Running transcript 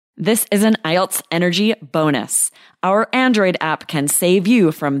This is an IELTS Energy bonus. Our Android app can save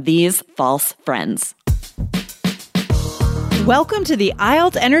you from these false friends. Welcome to the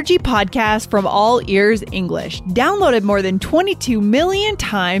IELTS Energy podcast from All Ears English, downloaded more than 22 million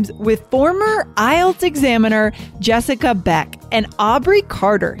times with former IELTS examiner Jessica Beck and Aubrey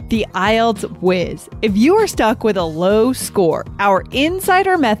Carter, the IELTS whiz. If you are stuck with a low score, our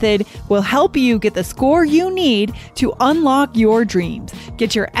Insider method will help you get the score you need to unlock your dreams.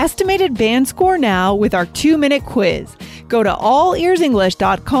 Get your estimated band score now with our 2-minute quiz. Go to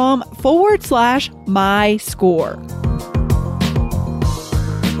allearsenglish.com/myscore.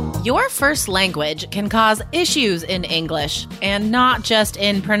 Your first language can cause issues in English, and not just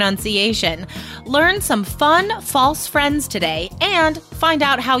in pronunciation. Learn some fun false friends today and find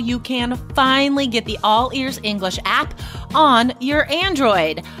out how you can finally get the All Ears English app on your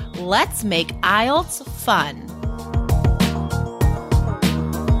Android. Let's make IELTS fun.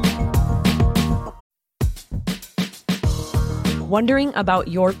 Wondering about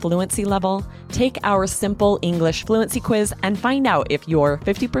your fluency level? Take our simple English fluency quiz and find out if you're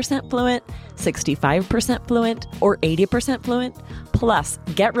 50% fluent, 65% fluent, or 80% fluent. Plus,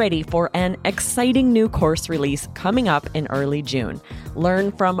 get ready for an exciting new course release coming up in early June.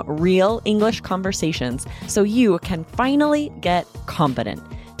 Learn from real English conversations so you can finally get confident.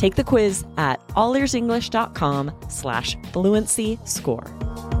 Take the quiz at allearsenglish.com/fluency score.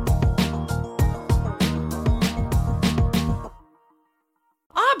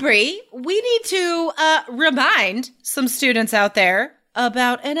 Aubrey, we need to remind some students out there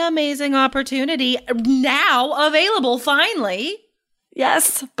about an amazing opportunity now available finally.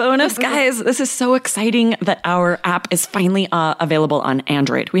 Yes, bonus guys. This is so exciting that our app is finally available on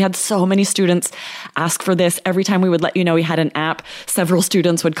Android. We had so many students ask for this. Every time we would let you know we had an app, several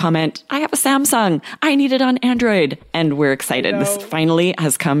students would comment, I have a Samsung. I need it on Android. And we're excited. This finally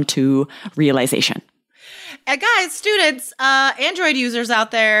has come to realization. And guys, students, Android users out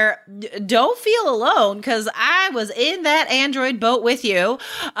there, don't feel alone because I was in that Android boat with you.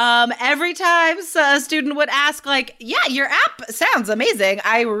 Every time a student would ask like, yeah, your app sounds amazing.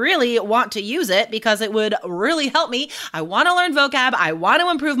 I really want to use it because it would really help me. I want to learn vocab. I want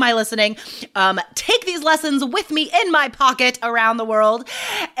to improve my listening. Take these lessons with me in my pocket around the world.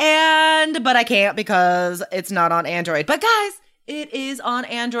 But I can't because it's not on Android. But guys, it is on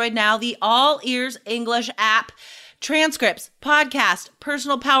Android now, the All Ears English app. Transcripts, podcast,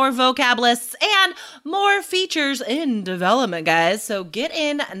 personal power vocab lists, and more features in development, guys. So get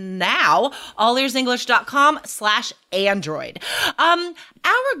in now, allearsenglish.com/Android. Our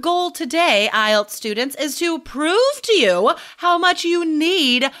goal today, IELTS students, is to prove to you how much you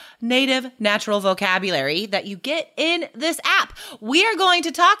need native natural vocabulary that you get in this app. We are going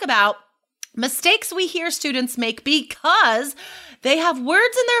to talk about mistakes we hear students make because they have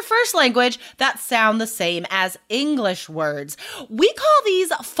words in their first language that sound the same as English words. We call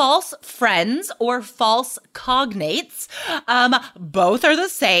these false friends or false cognates. Both are the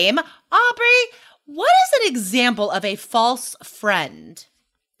same. Aubrey, what is an example of a false friend?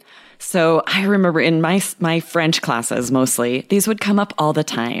 So I remember in my French classes, mostly, these would come up all the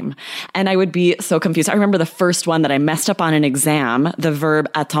time. And I would be so confused. I remember the first one that I messed up on an exam, the verb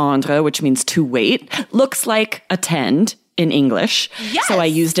attendre, which means to wait, looks like attend in English. Yes. So I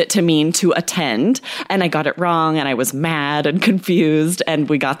used it to mean to attend, and I got it wrong, and I was mad and confused. And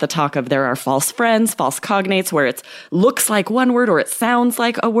we got the talk of there are false friends, false cognates, where it looks like one word or it sounds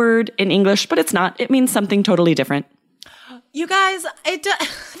like a word in English, but it's not. It means something totally different. You guys,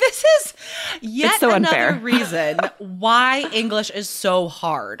 this is yet so another unfair. reason why English is so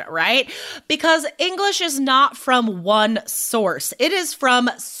hard, right? Because English is not from one source. It is from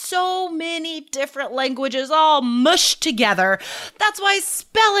so many different languages all mushed together. That's why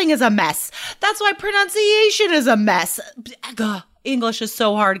spelling is a mess. That's why pronunciation is a mess. English is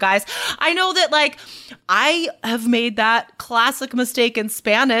so hard, guys. I know that, I have made that classic mistake in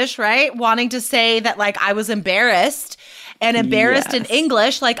Spanish, right? Wanting to say that, I was embarrassed. And embarrassed in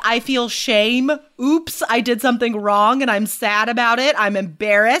English, I feel shame. Oops, I did something wrong and I'm sad about it. I'm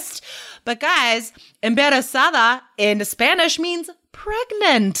embarrassed. But guys, embarazada in Spanish means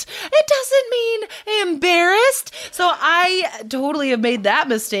pregnant. It doesn't mean embarrassed. So I totally have made that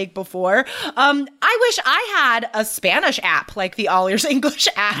mistake before. I wish I had a Spanish app like the All Ears English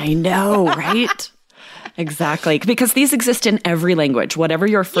app. I know, right? Exactly. Because these exist in every language. Whatever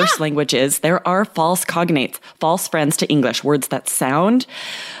your first language is, there are false cognates, false friends to English, words that sound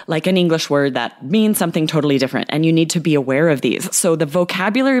like an English word that means something totally different, and you need to be aware of these. So the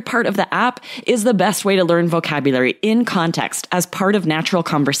vocabulary part of the app is the best way to learn vocabulary in context as part of natural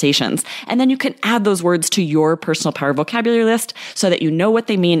conversations. And then you can add those words to your personal power vocabulary list so that you know what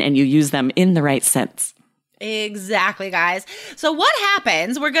they mean and you use them in the right sense. Exactly, guys. So what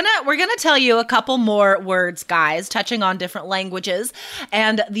happens, we're gonna tell you a couple more words, guys, touching on different languages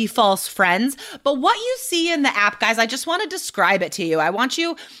and the false friends. But what you see in the app, guys, I just want to describe it to you. I want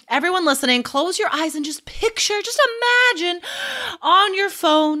you, everyone listening, close your eyes and just picture, just imagine on your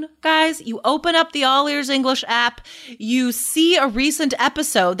phone, guys, you open up the All Ears English app, you see a recent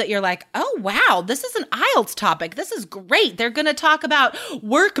episode that you're like, oh, wow, this is an IELTS topic. This is great. They're going to talk about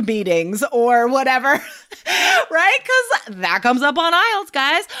work meetings or whatever. Right? Because that comes up on IELTS,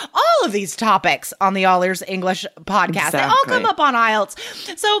 guys. All of these topics on the All Ears English podcast, They all come up on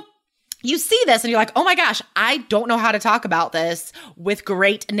IELTS. So you see this and you're like, oh my gosh, I don't know how to talk about this with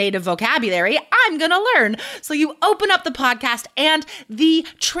great native vocabulary. I'm going to learn. So you open up the podcast and the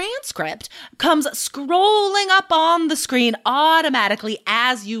transcript comes scrolling up on the screen automatically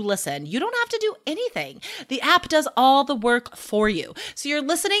as you listen. You don't have to do anything. The app does all the work for you. So you're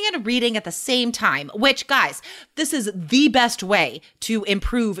listening and reading at the same time, which, guys, this is the best way to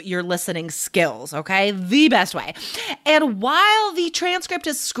improve your listening skills, okay? The best way. And while the transcript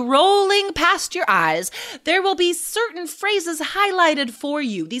is scrolling past your eyes, there will be certain phrases highlighted for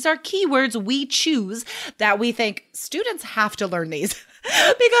you. These are keywords we choose that we think students have to learn these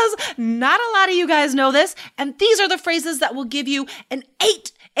because not a lot of you guys know this. And these are the phrases that will give you an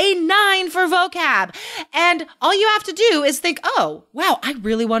 8, a 9 for vocab. And all you have to do is think, oh, wow, I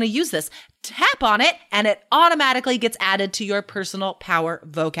really want to use this. Tap on it and it automatically gets added to your personal power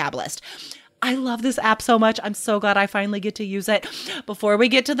vocab list. I love this app so much. I'm so glad I finally get to use it. Before we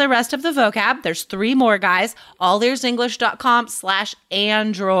get to the rest of the vocab, there's 3 more, guys.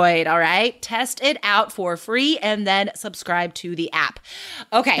 allearsenglish.com/Android. All right. Test it out for free and then subscribe to the app.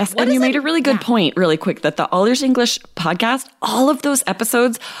 Okay. Yes, and you made a really good point really quick that the All Ears English podcast, all of those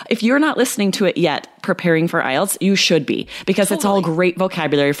episodes, if you're not listening to it yet, preparing for IELTS, you should be, because It's all great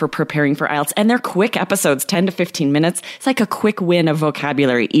vocabulary for preparing for IELTS. And they're quick episodes, 10 to 15 minutes. It's like a quick win of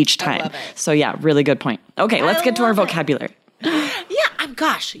vocabulary each time. So yeah, really good point. Okay, let's get to our vocabulary. Yeah,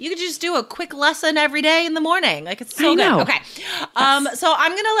 gosh, you could just do a quick lesson every day in the morning. Like, it's so good. Okay. So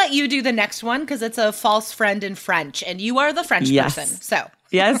I'm going to let you do the next one because it's a false friend in French and you are the French person. So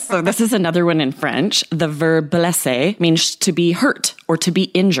yes, so this is another one in French. The verb blesser means to be hurt or to be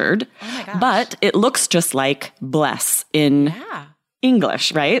injured, but it looks just like bless in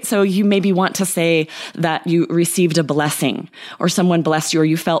English, right? So you maybe want to say that you received a blessing or someone blessed you or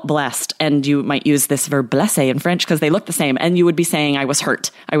you felt blessed, and you might use this verb blesser in French because they look the same, and you would be saying, I was hurt,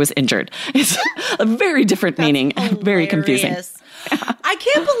 I was injured. It's a very different meaning, very confusing. I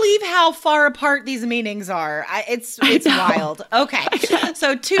can't believe how far apart these meanings are. It's wild. Okay.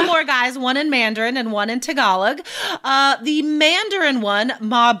 So 2 more, guys, one in Mandarin and one in Tagalog. The Mandarin one,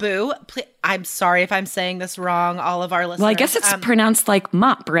 mabu. I'm sorry if I'm saying this wrong, all of our listeners. Well, I guess it's pronounced like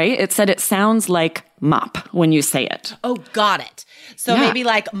mop, right? It said it sounds like mop when you say it. Oh, got it. So maybe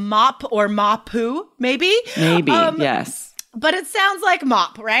like mop or mapu, maybe? Maybe, yes. But it sounds like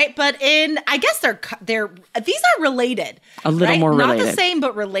mop, right? But I guess these are related. A little more related. Not the same,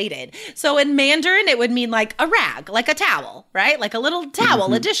 but related. So in Mandarin, it would mean like a rag, like a towel, right? Like a little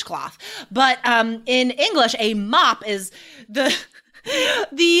towel, a dishcloth. But in English, a mop is the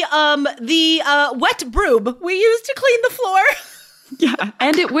wet broom we use to clean the floor. Yeah.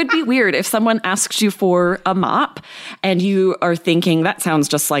 And it would be weird if someone asks you for a mop and you are thinking that sounds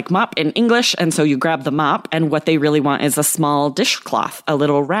just like mop in English. And so you grab the mop and what they really want is a small dishcloth, a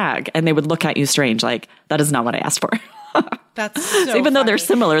little rag. And they would look at you strange, like, that is not what I asked for. That's so even though they're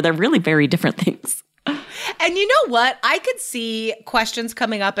similar, they're really very different things. And you know what? I could see questions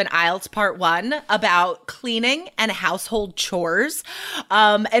coming up in IELTS Part 1 about cleaning and household chores.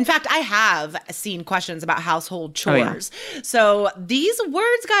 In fact, I have seen questions about household chores. Oh, yeah. So these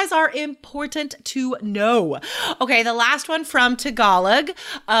words, guys, are important to know. Okay, the last one from Tagalog,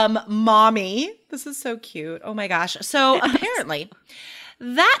 mommy. This is so cute. Oh my gosh. So apparently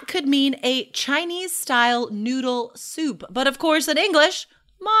that could mean a Chinese-style noodle soup. But of course, in English,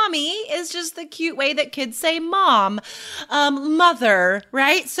 mommy is just the cute way that kids say mom, mother,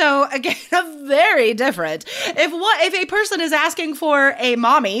 right? So again, very different. If a person is asking for a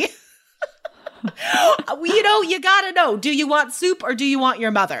mommy, you gotta know, do you want soup or do you want your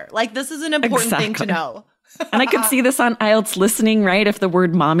mother? Like, this is an important thing to know. And I could see this on IELTS listening, right? If the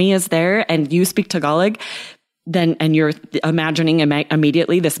word mommy is there and you speak Tagalog, then and you're imagining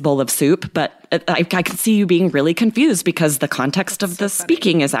immediately this bowl of soup, but I can see you being really confused because the context of the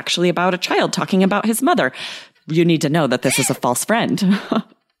speaking is actually about a child talking about his mother. You need to know that this is a false friend.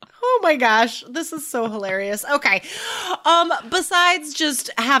 Oh my gosh, this is so hilarious. Okay. Besides just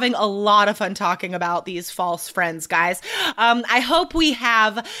having a lot of fun talking about these false friends, guys, I hope we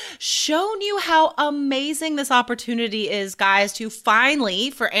have shown you how amazing this opportunity is, guys, to finally,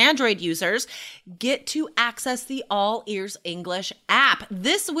 for Android users, get to access the All Ears English app.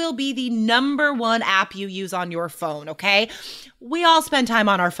 This will be the #1 app you use on your phone, okay? We all spend time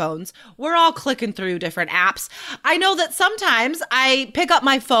on our phones. We're all clicking through different apps. I know that sometimes I pick up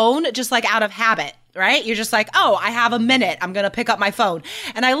my phone just like out of habit, right? You're just like, oh, I have a minute. I'm going to pick up my phone.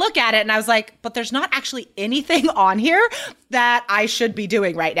 And I look at it and I was like, but there's not actually anything on here that I should be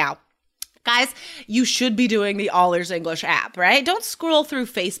doing right now. Guys, you should be doing the All Ears English app, right? Don't scroll through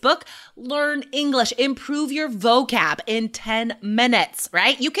Facebook. Learn English. Improve your vocab in 10 minutes,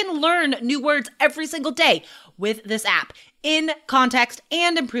 right? You can learn new words every single day with this app in context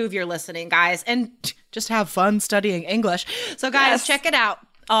and improve your listening, guys, and just have fun studying English. So, guys, check it out.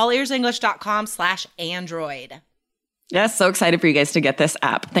 allearsenglish.com/Android. Yes, so excited for you guys to get this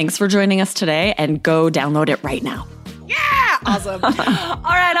app. Thanks for joining us today, and go download it right now. Yeah! Awesome. All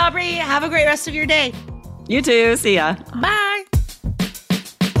right, Aubrey, have a great rest of your day. You too. See ya. Bye.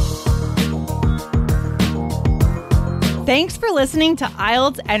 Thanks for listening to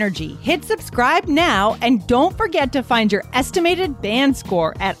IELTS Energy. Hit subscribe now and don't forget to find your estimated band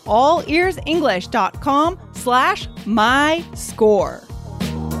score at allearsenglish.com/myscore.